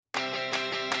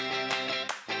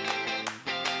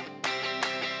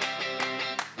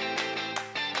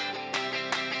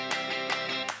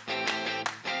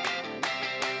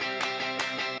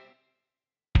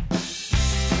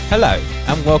Hello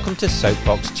and welcome to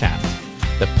Soapbox Chat,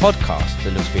 the podcast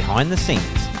that looks behind the scenes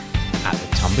at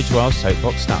the Tunbridge Wells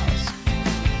Soapbox Stars.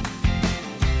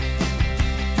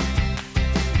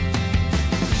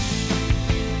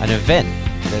 An event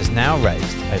that has now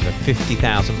raised over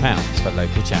 £50,000 for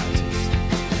local charities.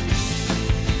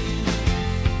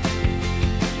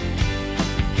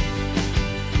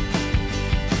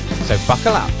 So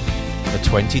buckle up for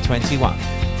 2021.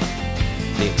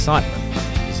 The excitement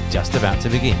is just about to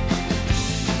begin.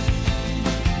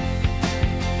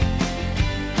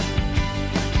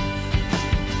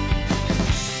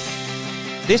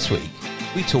 This week,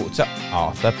 we talked to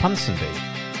Arthur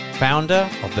Punsonby, founder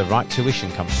of the Right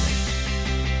Tuition Company.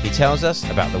 He tells us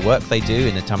about the work they do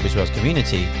in the Tunbridge Wells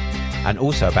community and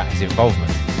also about his involvement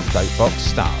with Soapbox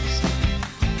Stars.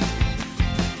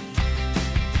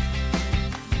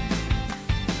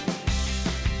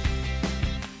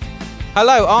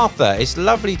 Hello, Arthur. It's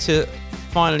lovely to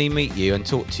finally meet you and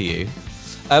talk to you.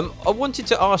 I wanted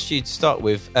to ask you to start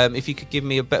with if you could give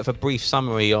me a bit of a brief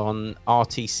summary on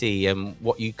RTC and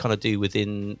what you kind of do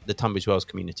within the Tunbridge Wells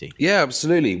community. Yeah,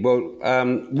 absolutely. Well,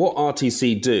 what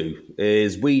RTC do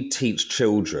is we teach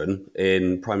children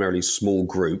in primarily small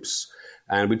groups,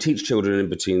 and we teach children in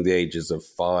between the ages of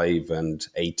 5 and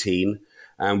 18.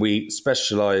 And we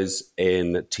specialise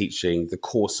in teaching the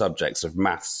core subjects of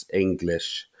maths,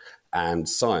 English, and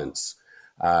science.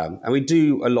 And we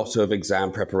do a lot of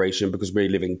exam preparation because we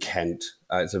live in Kent.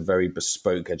 It's a very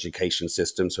bespoke education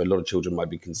system, so a lot of children might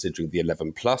be considering the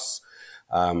 11 plus.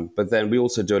 But then we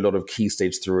also do a lot of Key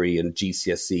Stage 3 and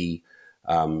GCSE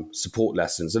support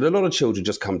lessons. And a lot of children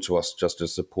just come to us just to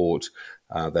support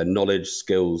their knowledge,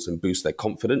 skills, and boost their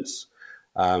confidence.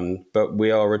 But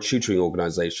we are a tutoring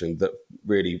organisation that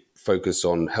really focus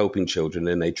on helping children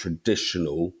in a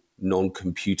traditional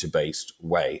non-computer-based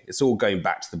way. It's all going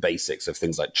back to the basics of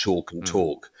things like chalk and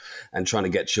talk and trying to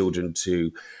get children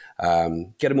to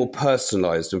get a more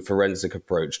personalised and forensic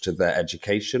approach to their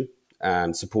education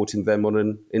and supporting them on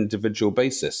an individual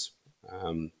basis.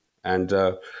 We've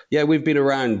been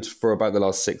around for about the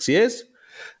last 6 years.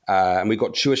 And we've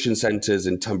got tuition centres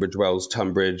in Tunbridge Wells,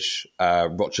 Tunbridge,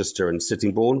 Rochester and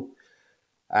Sittingbourne.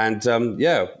 And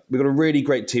we've got a really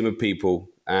great team of people.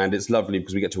 And it's lovely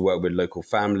because we get to work with local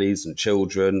families and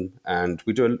children. And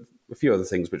we do a few other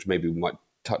things which maybe we might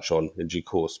touch on in due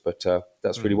course. But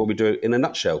that's really what we do in a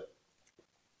nutshell.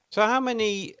 So how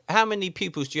many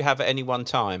pupils do you have at any one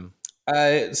time?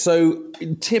 So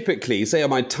typically, say at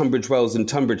my Tunbridge Wells and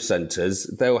Tunbridge centres,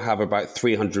 they'll have about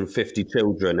 350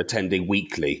 children attending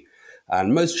weekly.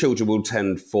 And most children will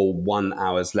attend for 1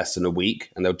 hour's lesson a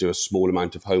week, and they'll do a small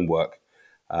amount of homework.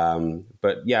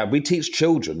 We teach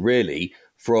children really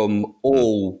from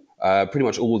pretty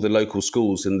much all the local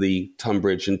schools in the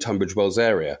Tunbridge and Tunbridge Wells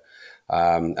area.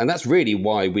 And that's really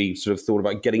why we sort of thought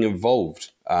about getting involved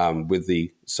with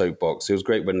the Soapbox. It was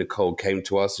great when Nicole came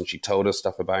to us and she told us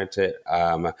stuff about it.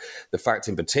 The fact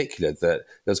in particular that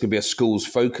there's going to be a schools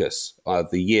focus,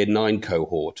 the year 9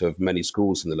 cohort of many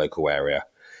schools in the local area.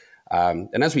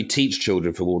 And as we teach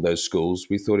children from all those schools,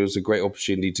 we thought it was a great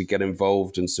opportunity to get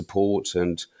involved and support.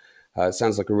 And it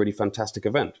sounds like a really fantastic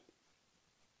event.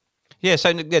 Yeah,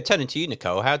 so turning to you,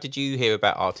 Nicole, how did you hear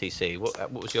about RTC?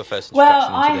 What was your first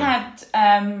introduction Well, I to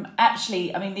them?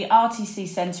 The RTC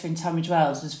Centre in Tunbridge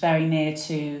Wells was very near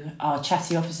to our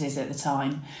chatty offices at the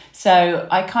time. So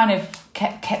I kind of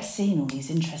kept seeing all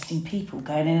these interesting people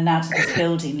going in and out of this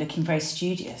building looking very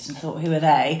studious and thought, who are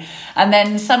they? And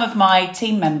then some of my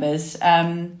team members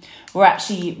were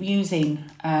actually using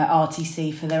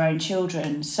RTC for their own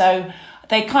children. So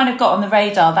they kind of got on the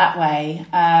radar that way,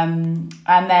 and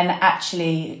then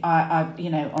actually, out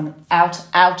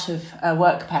of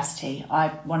work capacity,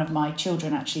 one of my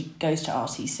children actually goes to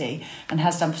RTC and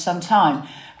has done for some time.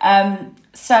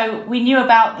 So we knew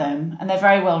about them, and they're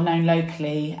very well known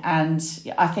locally. And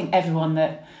I think everyone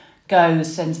that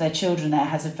sends their children there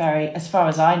has as far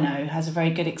as I know, has a very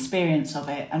good experience of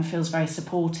it and feels very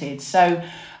supported. So.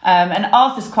 And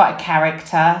Arthur's quite a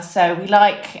character, so we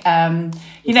like,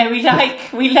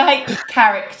 we like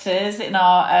characters in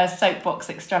our soapbox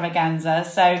extravaganza.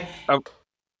 So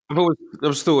I've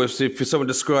always thought if someone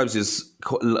describes you as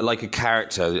like a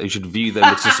character, you should view them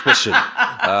with suspicion.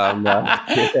 I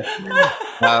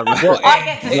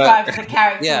get described as a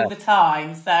character all the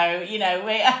time, so I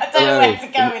don't know where to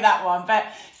go with that one, but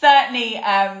certainly,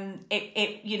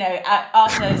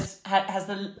 Arthur has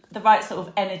the right sort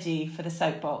of energy for the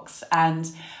soapbox, and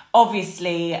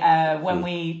obviously, when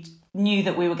we knew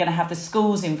that we were going to have the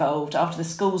schools involved, after the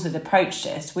schools had approached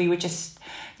us, we were just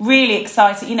really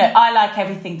excited. You know, I like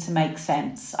everything to make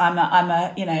sense. I'm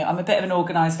a bit of an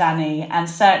organised Annie, and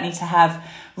certainly to have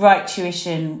Right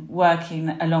Tuition working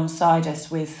alongside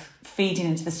us with feeding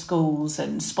into the schools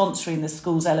and sponsoring the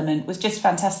schools element was just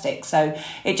fantastic. So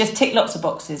it just ticked lots of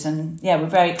boxes, and yeah, we're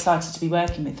very excited to be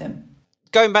working with them.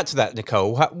 Going back to that,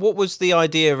 Nicole, what was the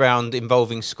idea around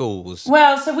involving schools?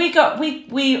 Well, so we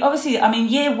obviously, I mean,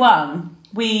 year one,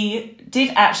 we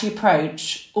did actually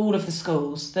approach all of the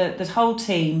schools. The whole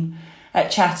team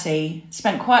at Chatty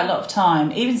spent quite a lot of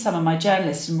time, even some of my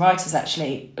journalists and writers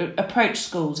actually approached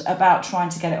schools about trying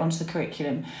to get it onto the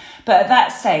curriculum. But at that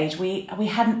stage, we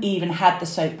hadn't even had the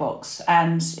soapbox.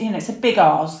 And, you know, it's a big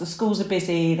ask. The schools are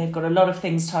busy. They've got a lot of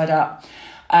things tied up.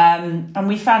 And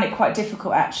we found it quite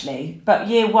difficult, actually. But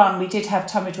year one, we did have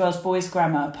Tunbridge Wells Boys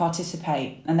Grammar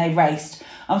participate, and they raced.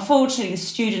 Unfortunately, the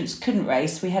students couldn't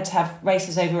race. We had to have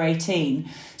races over 18.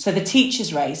 So the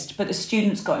teachers raced, but the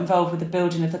students got involved with the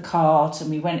building of the cart, and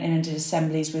we went in and did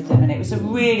assemblies with them. And it was a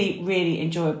really, really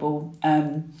enjoyable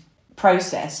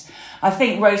process. I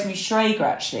think Rosemary Schrager,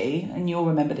 actually, and you'll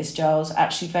remember this, Giles,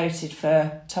 actually voted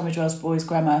for Tunbridge Wells Boys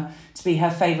Grammar to be her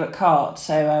favourite cart.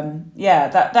 So, yeah,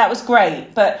 that was great.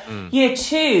 But year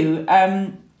two,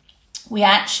 we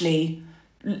actually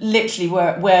literally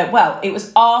were it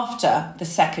was after the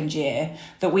second year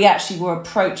that we actually were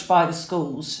approached by the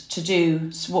schools to do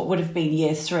what would have been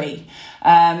year three.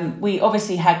 We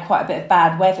obviously had quite a bit of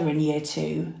bad weather in year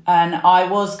two, and I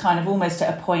was kind of almost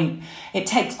at a point, it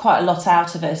takes quite a lot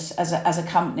out of us as a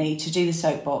company to do the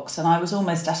soapbox, and I was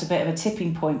almost at a bit of a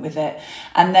tipping point with it.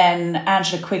 And then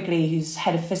Angela Quigley, who's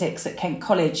head of physics at Kent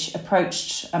College,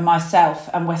 approached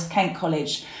myself and West Kent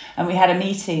College, and we had a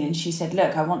meeting, and she said,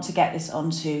 look, I want to get this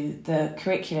onto the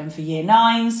curriculum for year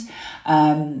nines.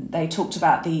 They talked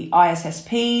about the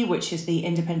ISSP, which is the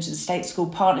Independent State School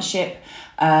Partnership,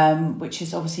 which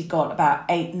has obviously got about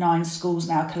 8-9 schools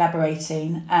now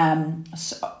collaborating,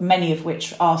 so many of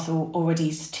which Arthur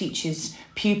already teaches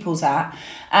pupils at.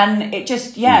 And it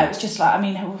just, it was just like, I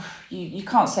mean, you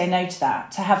can't say no to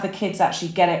that, to have the kids actually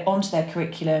get it onto their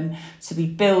curriculum, to be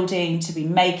building, to be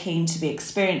making, to be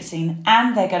experiencing,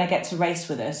 and they're going to get to race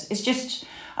with us. It's just,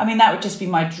 I mean, that would just be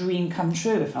my dream come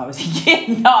true if I was a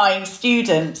year 9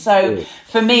 student. So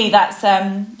for me, that's,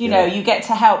 you get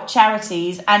to help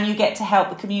charities, and you get to help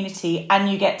the community, and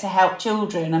you get to help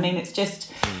children. I mean, it's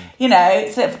just,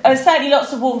 it's certainly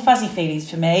lots of warm, fuzzy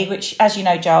feelings for me, which, as you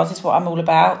know, Giles, is what I'm all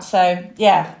about. So,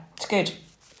 yeah, it's good.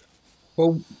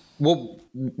 Well,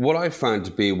 what I found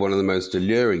to be one of the most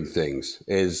alluring things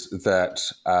is that,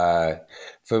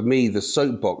 for me, the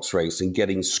soapbox race and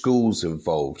getting schools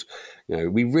involved,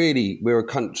 we're a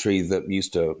country that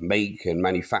used to make and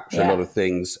manufacture a lot of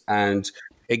things, and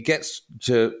it gets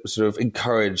to sort of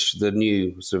encourage the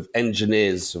new sort of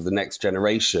engineers of the next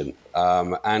generation,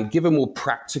 and give a more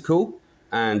practical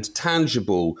and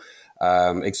tangible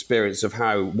experience of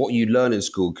how what you learn in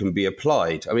school can be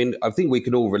applied. I mean, I think we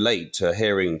can all relate to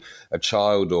hearing a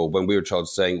child, or when we were a child,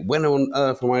 saying, when on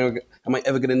earth am I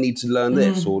ever going to need to learn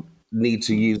this or need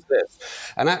to use this?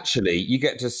 And actually, you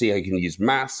get to see how you can use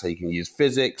maths, how you can use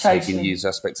physics, how you can use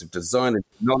aspects of design and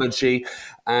technology.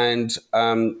 And,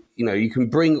 you can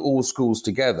bring all schools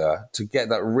together to get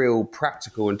that real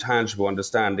practical and tangible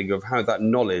understanding of how that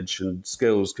knowledge and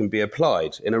skills can be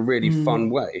applied in a really fun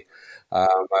way.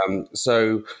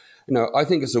 So, I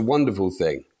think it's a wonderful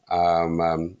thing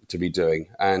to be doing.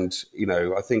 And,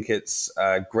 I think it's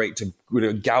great to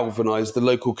galvanize the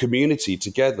local community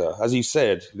together. As you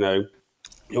said,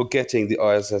 you're getting the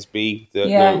ISSB,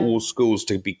 all schools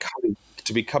to be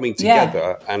coming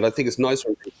together. And I think it's nice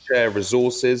when they share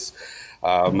resources,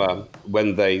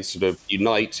 when they sort of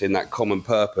unite in that common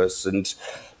purpose. And,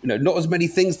 not as many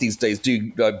things these days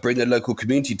do bring a local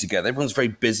community together. Everyone's very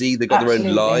busy. They've got their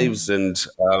own lives, and,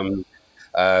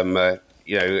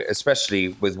 especially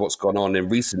with what's gone on in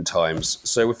recent times.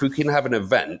 So if we can have an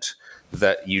event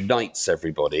that unites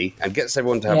everybody and gets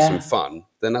everyone to have some fun,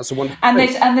 then that's a wonderful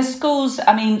thing. And the schools,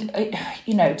 I mean,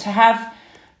 to have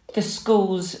the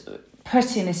schools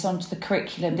putting this onto the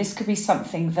curriculum, this could be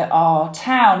something that our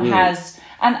town has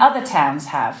and other towns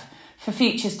have for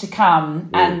futures to come.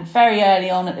 And very early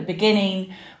on at the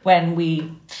beginning, when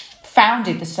we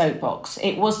founded the Soapbox,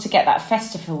 it was to get that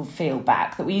festival feel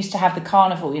back that we used to have. The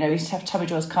carnival, we used to have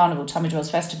Tunbridge Wells Carnival, Tunbridge Wells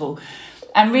Festival.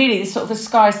 And really, the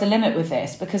sky's the limit with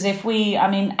this, because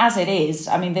as it is,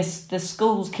 the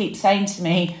schools keep saying to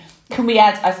me, can we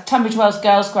add, Tunbridge Wells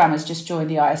Girls Grammar's just joined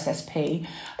the ISSP,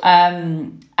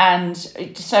 and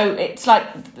so it's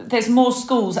like there's more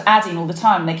schools adding all the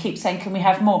time. They keep saying, can we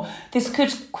have more? This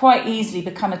could quite easily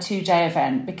become a 2-day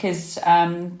event, because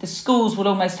the schools will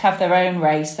almost have their own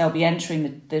race. They'll be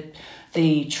entering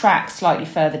the track slightly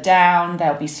further down.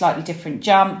 There'll be slightly different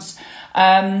jumps.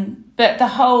 But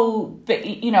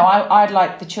I'd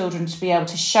like the children to be able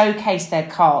to showcase their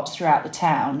carts throughout the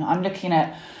town. I'm looking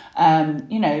at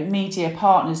media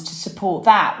partners to support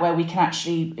that, where we can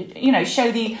actually, show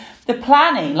the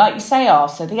planning, like you say,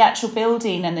 Arthur, the actual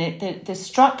building and the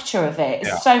structure of it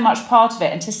is so much part of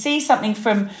it. And to see something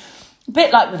from, a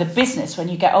bit like with a business when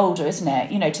you get older, isn't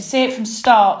it? To see it from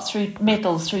start through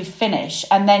middle through finish,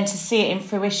 and then to see it in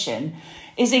fruition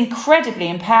is incredibly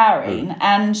empowering.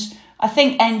 And I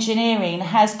think engineering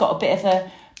has got a bit of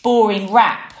a boring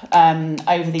rap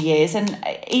over the years, and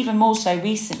even more so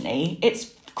recently.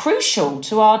 It's crucial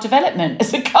to our development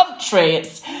as a country.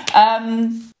 It's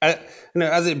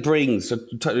as it brings,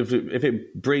 if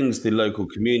it brings the local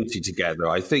community together,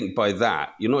 I think by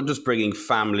that you're not just bringing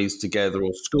families together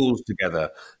or schools together,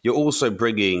 you're also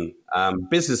bringing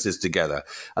businesses together.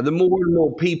 And the more and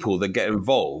more people that get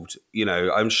involved,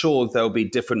 I'm sure there'll be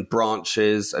different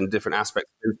branches and different aspects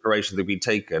of inspiration that will be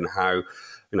taken. How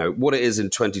what it is in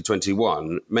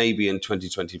 2021, maybe in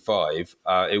 2025,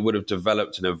 it would have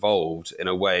developed and evolved in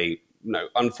a way,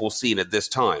 unforeseen at this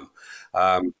time.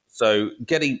 So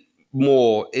getting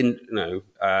more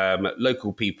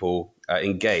local people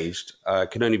engaged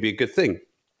can only be a good thing.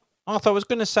 Arthur, I was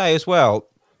going to say as well,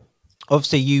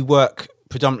 obviously you work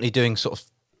predominantly doing sort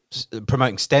of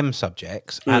promoting STEM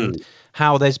subjects, and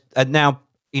how there's now,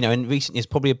 in recent years,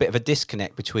 probably a bit of a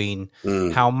disconnect between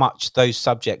how much those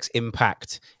subjects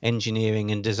impact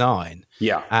engineering and design.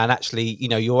 Yeah. And actually,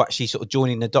 you're actually sort of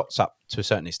joining the dots up to a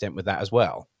certain extent with that as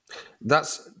well.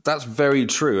 That's very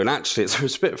true. And actually,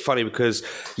 it's a bit funny because,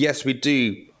 yes, we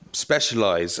do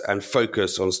specialize and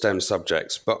focus on STEM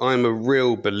subjects, but I'm a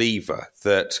real believer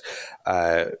that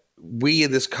we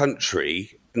in this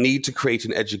country need to create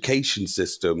an education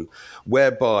system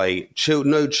whereby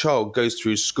no child goes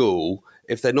through school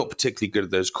if they're not particularly good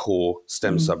at those core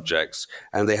STEM subjects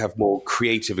and they have more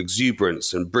creative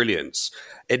exuberance and brilliance.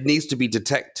 It needs to be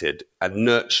detected and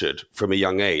nurtured from a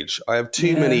young age. I have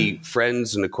too many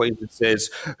friends and acquaintances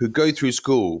who go through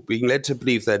school being led to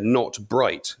believe they're not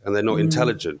bright and they're not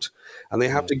intelligent. And they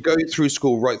have to go through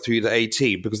school right through to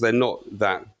 18 because they're not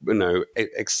that,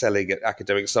 excelling at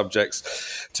academic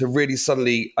subjects to really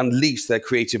suddenly unleash their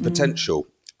creative potential.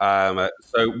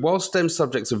 So while STEM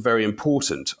subjects are very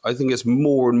important, I think it's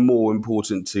more and more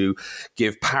important to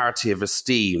give parity of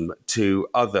esteem to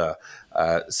other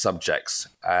subjects.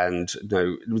 And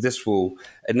this will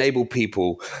enable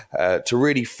people to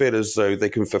really feel as though they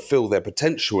can fulfill their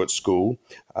potential at school,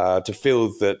 to feel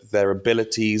that their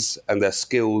abilities and their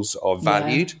skills are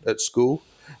valued at school,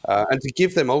 and to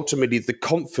give them ultimately the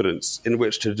confidence in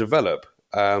which to develop.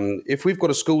 If we've got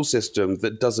a school system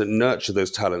that doesn't nurture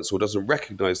those talents or doesn't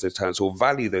recognize those talents or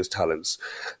value those talents,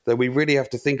 then we really have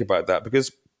to think about that,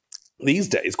 because these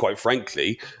days, quite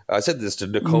frankly, I said this to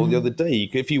Nicole the other day,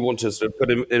 if you want to sort of put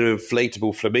an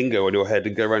inflatable flamingo on your head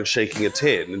and go around shaking a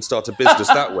tin and start a business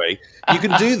that way, you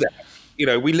can do that.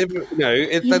 We live,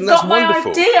 then that's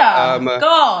wonderful. Idea.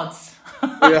 God.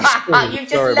 You've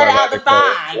just let it out the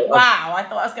bag. Wow, I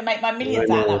thought I was going to make my millions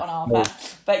out of that one,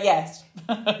 Arthur. But yes.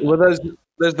 Well, those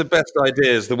are the best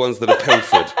ideas, the ones that are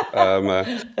pilfered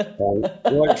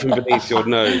right from beneath your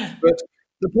nose. But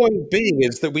the point being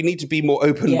is that we need to be more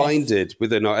open-minded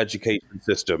within our education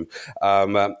system.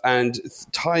 And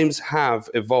times have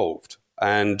evolved,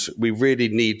 and we really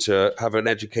need to have an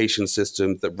education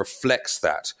system that reflects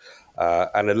that.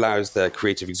 And allows their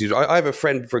creative exuberance. I have a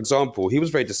friend, for example, he was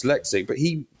very dyslexic, but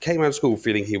he came out of school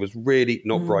feeling he was really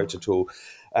not bright at all.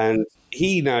 And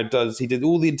he did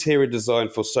all the interior design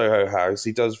for Soho House.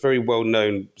 He does very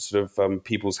well-known sort of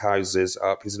people's houses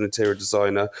up. He's an interior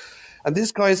designer. And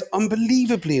this guy is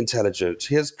unbelievably intelligent.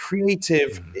 He has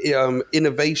creative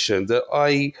innovation that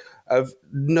I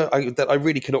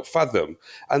really cannot fathom.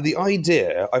 And the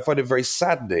idea, I find it very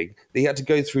saddening that he had to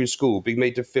go through school being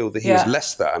made to feel that he was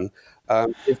less than,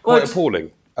 is quite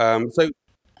appalling. So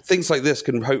things like this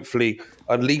can hopefully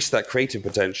unleash that creative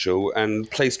potential and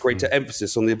place greater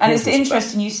emphasis on the importance. And it's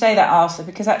interesting you say that, Arthur,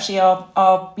 because actually our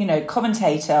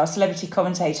commentator, our celebrity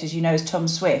commentator, as you know, is Tom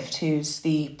Swift, who's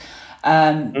the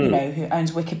who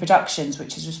owns Wicked Productions,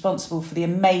 which is responsible for the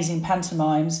amazing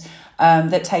pantomimes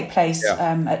that take place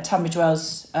at Tunbridge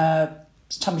Wells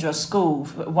Tunbridge Wells School,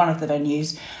 one of the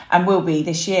venues, and will be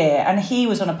this year. And he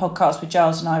was on a podcast with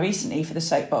Giles and I recently for the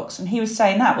Soapbox, and he was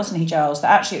saying that, wasn't he, Giles,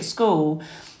 that actually at school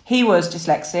he was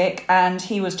dyslexic and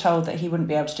he was told that he wouldn't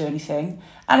be able to do anything.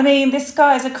 And I mean, this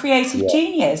guy is a creative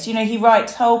genius. You know, he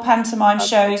writes whole pantomime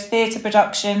shows, theatre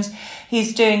productions.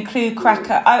 He's doing Clue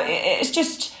Cracker. It's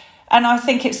just, and I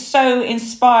think it's so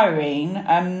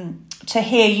inspiring to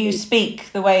hear you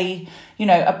speak the way, you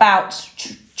know, about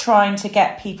trying to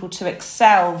get people to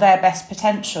excel their best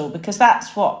potential, because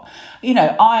that's what, you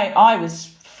know, I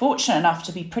was fortunate enough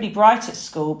to be pretty bright at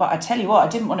school, but I tell you what, I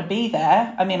didn't want to be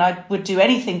there. I mean, I would do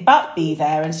anything but be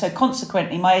there. And so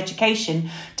consequently, my education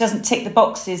doesn't tick the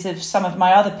boxes of some of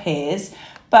my other peers,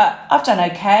 but I've done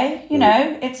okay. You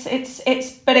know, it's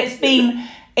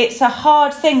a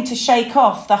hard thing to shake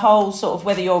off, the whole sort of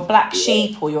whether you're a black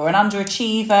sheep or you're an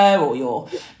underachiever or you're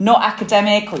not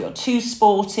academic or you're too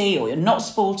sporty or you're not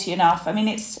sporty enough. I mean,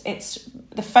 it's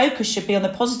the focus should be on the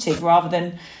positive rather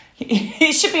than,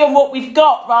 it should be on what we've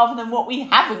got rather than what we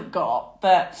haven't got.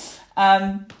 But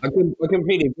I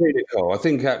completely agree, Nicole. I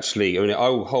think actually, I mean,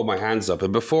 I'll hold my hands up.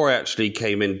 And before I actually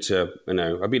came into, you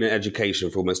know, I've been in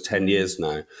education for almost 10 years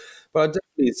now. But I'd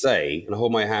definitely say, and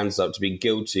hold my hands up, to be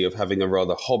guilty of having a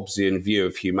rather Hobbesian view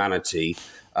of humanity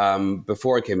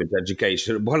before I came into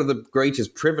education. One of the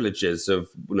greatest privileges of,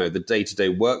 you know, the day-to-day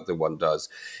work that one does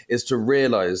is to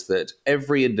realize that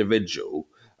every individual,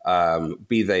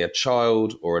 be they a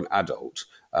child or an adult,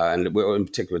 and we're in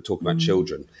particular talking about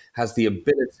children, has the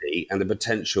ability and the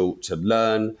potential to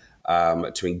learn,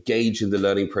 to engage in the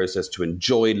learning process, to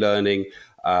enjoy learning,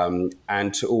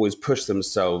 and to always push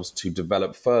themselves to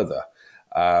develop further.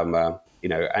 You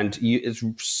know, and it's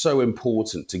so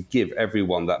important to give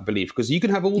everyone that belief, because you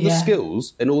can have all the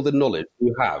skills and all the knowledge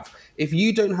you have. If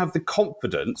you don't have the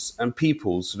confidence and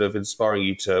people sort of inspiring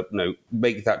you to, you know,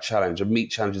 make that challenge and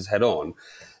meet challenges head on,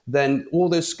 then all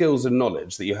those skills and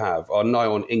knowledge that you have are nigh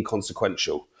on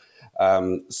inconsequential.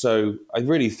 So I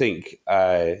really think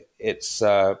it's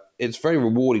very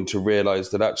rewarding to realize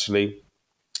that actually,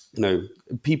 you know,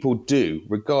 people do,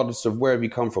 regardless of wherever you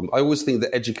come from. I always think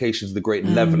that education is the great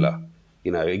leveler.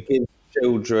 You know, it gives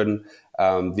children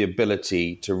the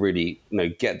ability to really, you know,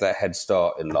 get that head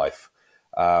start in life.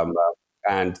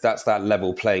 And that's that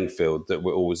level playing field that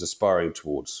we're always aspiring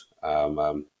towards.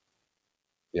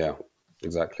 Yeah,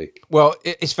 exactly. Well,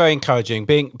 it's very encouraging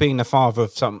being the father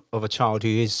of a child who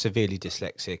is severely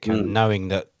dyslexic and knowing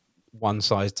that one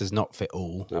size does not fit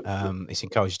all. It's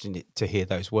encouraging to hear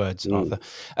those words, Arthur.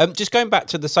 Just going back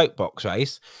to the soapbox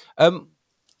race,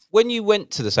 when you went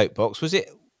to the soapbox, was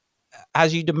it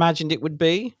as you'd imagined it would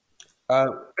be?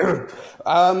 Well,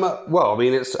 I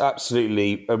mean, it's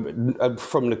absolutely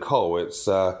from Nicole. It's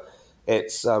what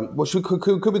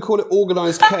could we call it?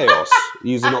 Organised chaos,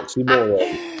 using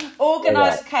oxymoron.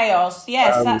 Organised chaos.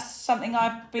 Yes, that's something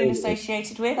I've been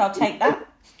associated with. I'll take that.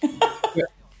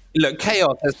 Look,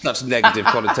 chaos has such negative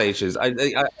connotations.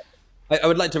 I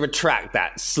would like to retract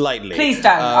that slightly. Please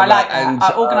don't. I like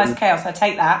that. Organised chaos. I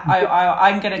take that.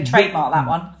 I'm going to trademark that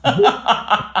one.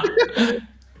 I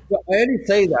only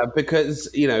say that because,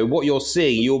 you know, what you're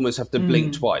seeing, you almost have to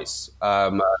blink twice.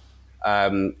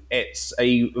 It's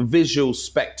a visual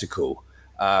spectacle.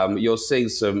 You're seeing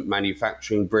some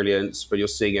manufacturing brilliance, but you're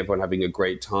seeing everyone having a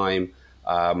great time.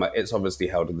 It's obviously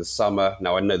held in the summer.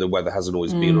 Now, I know the weather hasn't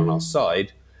always been on our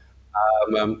side.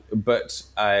 But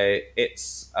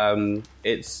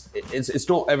it's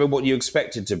not ever what you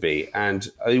expect it to be.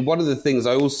 And I mean, one of the things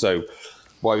why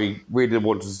we really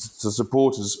wanted to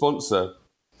support and sponsor,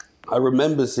 I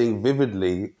remember seeing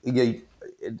vividly, I think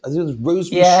it was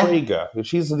Rosemary Schrager.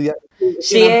 She's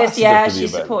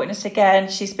she's supporting us again.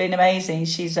 She's been amazing.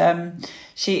 She's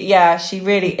she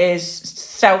really is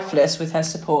selfless with her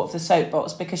support of the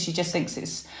soapbox, because she just thinks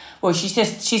she's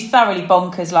thoroughly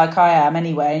bonkers like I am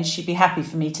anyway, and she'd be happy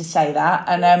for me to say that.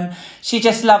 And she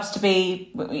just loves to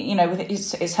be, you know,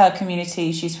 it's her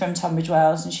community. She's from Tunbridge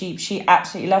Wells, and she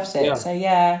absolutely loves it.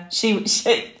 Yeah. So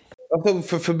she I thought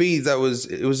for me it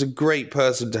was a great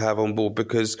person to have on board,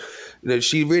 because, you know,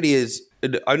 she really is.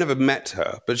 I've never met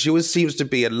her, but she always seems to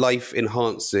be a life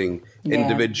enhancing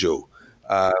individual,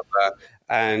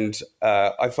 and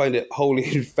I find it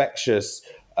wholly infectious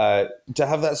to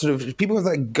have that sort of people have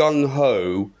that gung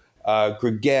ho,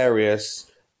 gregarious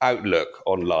outlook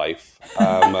on life.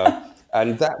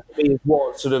 And that is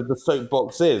what sort of the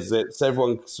soapbox is. It's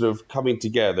everyone sort of coming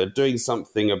together, doing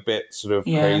something a bit sort of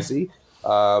crazy,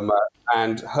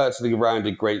 and hurtling around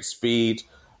at great speed,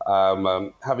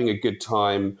 having a good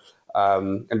time,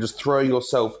 and just throwing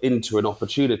yourself into an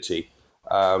opportunity.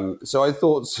 So I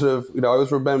thought, sort of, I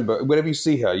always remember whenever you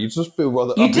see her, you just feel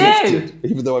rather You uplifted, do.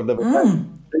 even though I've never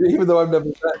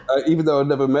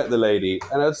met the lady.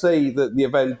 And I'd say that the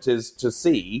event is to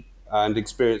see and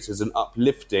experience as an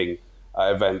uplifting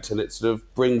event, and it sort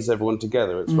of brings everyone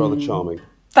together. It's rather charming.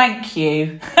 Thank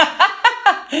you.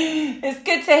 It's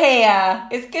good to hear.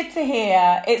 It's good to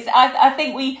hear. I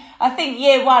think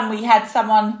year one we had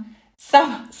someone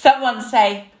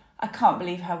say, I can't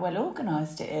believe how well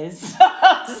organised it is.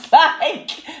 I was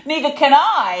like, neither can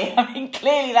I. I mean,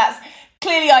 clearly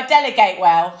I delegate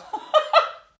well.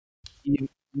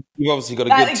 You've obviously got a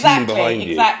good team behind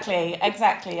you.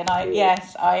 Exactly. And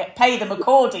I pay them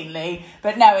accordingly.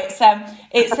 But no, it's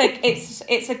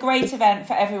a great event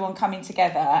for everyone coming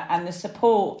together, and the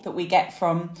support that we get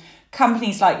from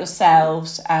companies like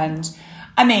yourselves. And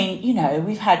I mean,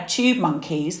 we've had Tube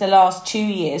Monkeys the last 2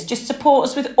 years just support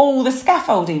us with all the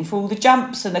scaffolding for all the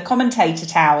jumps and the commentator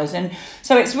towers. And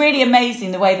so it's really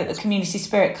amazing the way that the community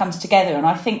spirit comes together. And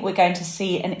I think we're going to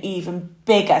see an even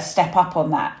bigger step up on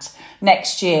that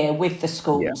next year with the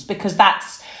schools, because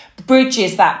that's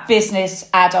bridges that business,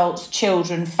 adults,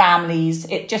 children, families.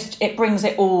 It brings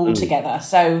it all together.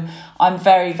 So I'm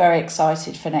very, very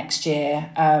excited for next year.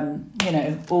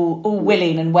 All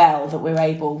willing and well that we're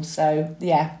able. So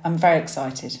yeah, I'm very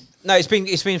excited. No, it's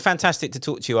been fantastic to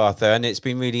talk to you, Arthur, and it's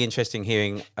been really interesting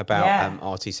hearing about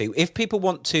RTC. If people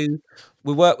want to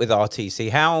work with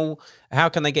RTC, how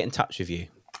can they get in touch with you?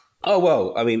 Oh,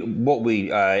 well, I mean,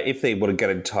 if they want to get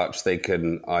in touch, they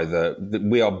can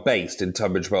we are based in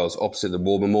Tunbridge Wells, opposite the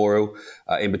War Memorial,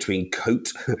 in between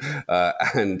Coat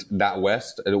and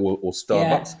NatWest or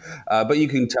Starbucks. Yeah. But you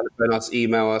can telephone us,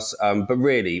 email us. But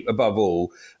really, above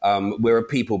all, we're a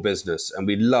people business, and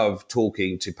we love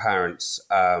talking to parents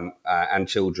and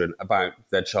children about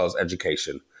their child's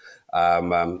education.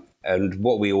 And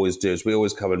what we always do is we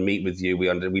always come and meet with you.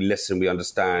 We listen, we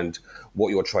understand what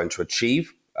you're trying to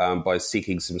achieve. By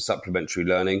seeking some supplementary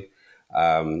learning.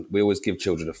 We always give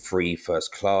children a free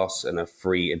first class and a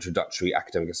free introductory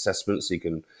academic assessment, so you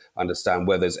can understand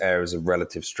where those areas of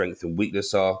relative strength and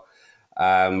weakness are.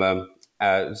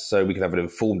 So we can have an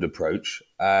informed approach,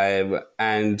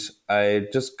 and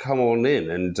just come on in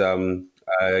and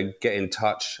get in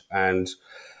touch. And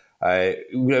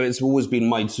it's always been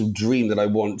my sort of dream that I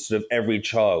want sort of every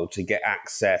child to get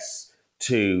access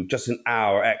to just an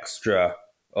hour extra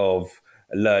of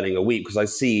learning a week, because I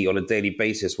see on a daily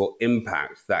basis what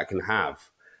impact that can have.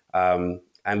 And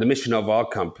the mission of our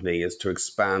company is to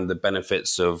expand the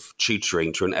benefits of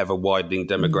tutoring to an ever-widening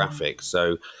demographic.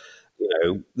 So,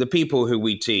 the people who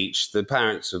we teach, the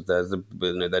parents of their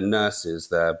nurses,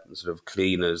 their sort of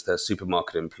cleaners, their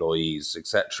supermarket employees,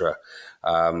 etc.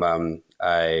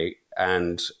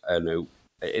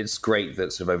 It's great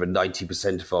that sort of over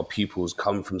 90% of our pupils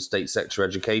come from state sector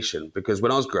education, because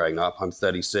when I was growing up, I'm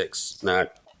 36 now,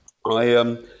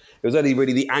 it was only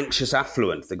really the anxious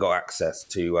affluent that got access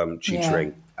to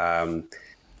tutoring. And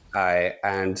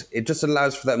it just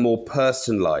allows for that more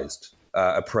personalised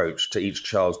approach to each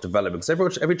child's development,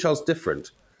 because every child's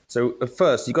different. So at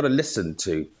first, you've got to listen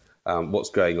to what's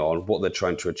going on, what they're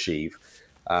trying to achieve.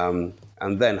 And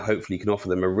then hopefully you can offer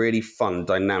them a really fun,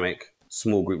 dynamic,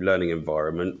 small group learning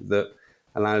environment that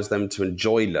allows them to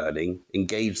enjoy learning,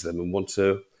 engage them, and want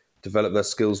to develop their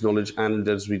skills, knowledge, and,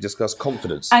 as we discussed,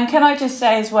 confidence. And can I just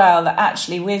say as well that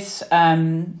actually with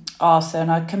Arthur, and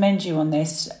I commend you on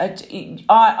this,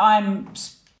 I'm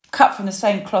cut from the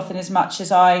same cloth in as much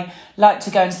as I like to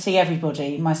go and see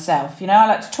everybody myself. I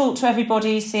like to talk to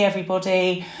everybody, see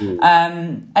everybody,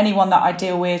 anyone that I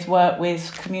deal with, work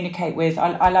with, communicate with.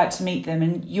 I like to meet them,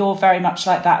 and you're very much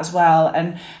like that as well.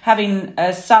 And having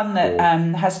a son that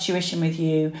has tuition with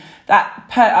you,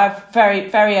 I've very,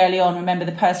 very early on remember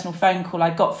the personal phone call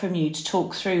I got from you to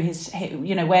talk through his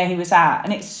where he was at.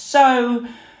 And it's so,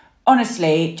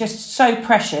 honestly, just so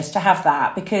precious to have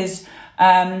that, because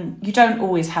you don't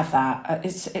always have that.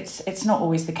 It's not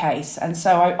always the case. And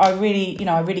so I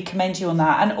really commend you on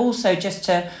that. And also just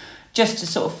to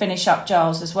sort of finish up,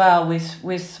 Giles, as well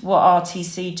with what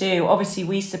RTC do. Obviously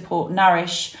we support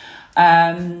Nourish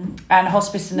and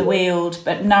Hospice in the Weald,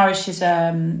 but Nourish is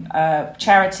a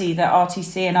charity that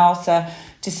RTC and Arthur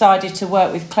decided to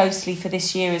work with closely for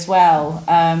this year as well.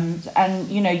 And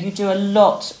you do a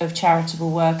lot of charitable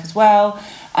work as well,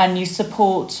 and you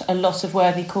support a lot of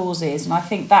worthy causes, and I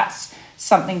think that's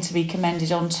something to be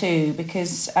commended on too,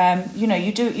 because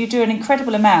you do an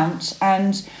incredible amount,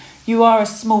 and you are a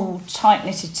small,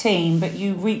 tight-knitted team, but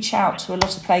you reach out to a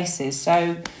lot of places.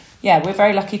 So yeah, we're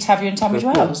very lucky to have you in Tunbridge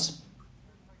Wells.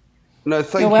 No,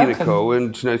 thank You're you, welcome. Nicole,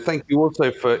 and thank you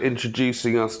also for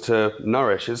introducing us to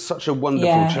Nourish. It's such a wonderful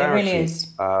Yeah, charity. it really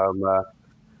is.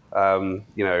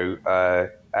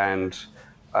 And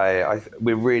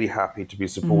we're really happy to be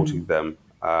supporting them.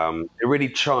 It really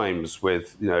chimes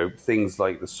with things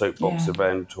like the Soapbox Yeah.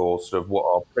 event, or sort of what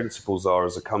our principles are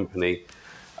as a company.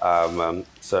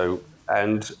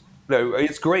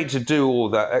 It's great to do all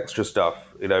that extra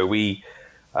stuff.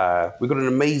 We've got an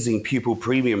amazing pupil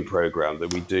premium program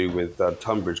that we do with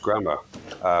Tunbridge Grammar,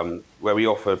 where we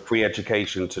offer free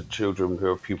education to children who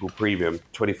are pupil premium,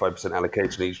 25%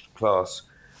 allocation each class.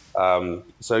 We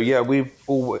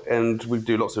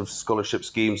do lots of scholarship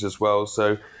schemes as well.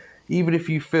 So even if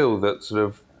you feel that sort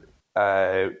of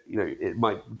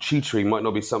tutoring might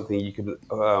not be something you can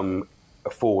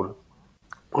afford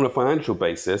on a financial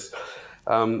basis,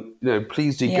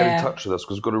 please do get in touch with us,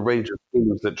 because we've got a range of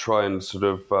things that try and sort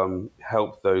of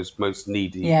help those most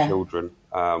needy children.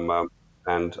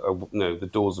 The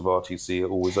doors of RTC are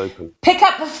always open. Pick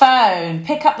up the phone.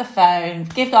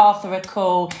 Give Arthur a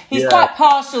call. He's quite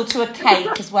partial to a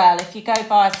cake as well. If you go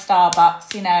via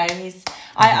Starbucks,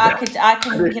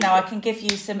 I can give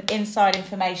you some inside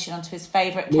information onto his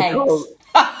favourite cakes.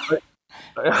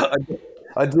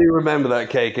 I do remember that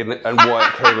cake and why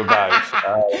it came about.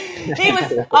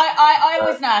 I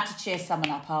always know how to cheer someone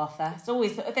up, Arthur.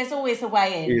 There's always a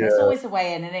way in. Yeah. There's always a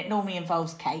way in, and it normally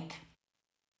involves cake.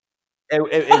 It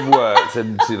works,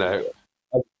 and I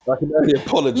can only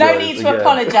apologise. No need to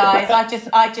apologise. I just,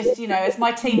 as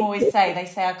my team always say, they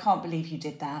say, "I can't believe you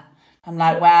did that." I'm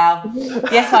like, "Well,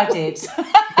 yes, I did."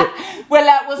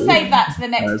 We'll save that to the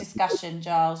next discussion,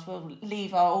 Giles. We'll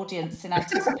leave our audience in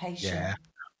anticipation. Yeah.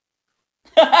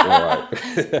 All right.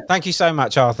 Thank you so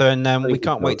much, Arthur, and we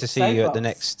can't wait to see you at the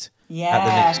next.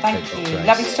 Yeah, thank you. race.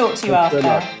 Lovely to talk to you,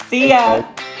 Arthur. See ya.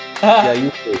 Yeah,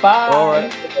 you too. Bye. All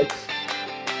right.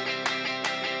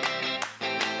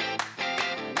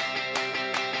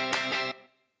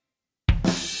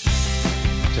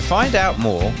 To find out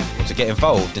more or to get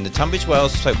involved in the Tunbridge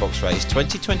Wells Soapbox Race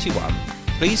 2021,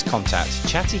 please contact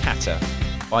Chatty Hatter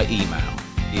by email.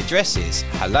 The address is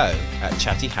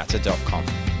hello@chattyhatter.com.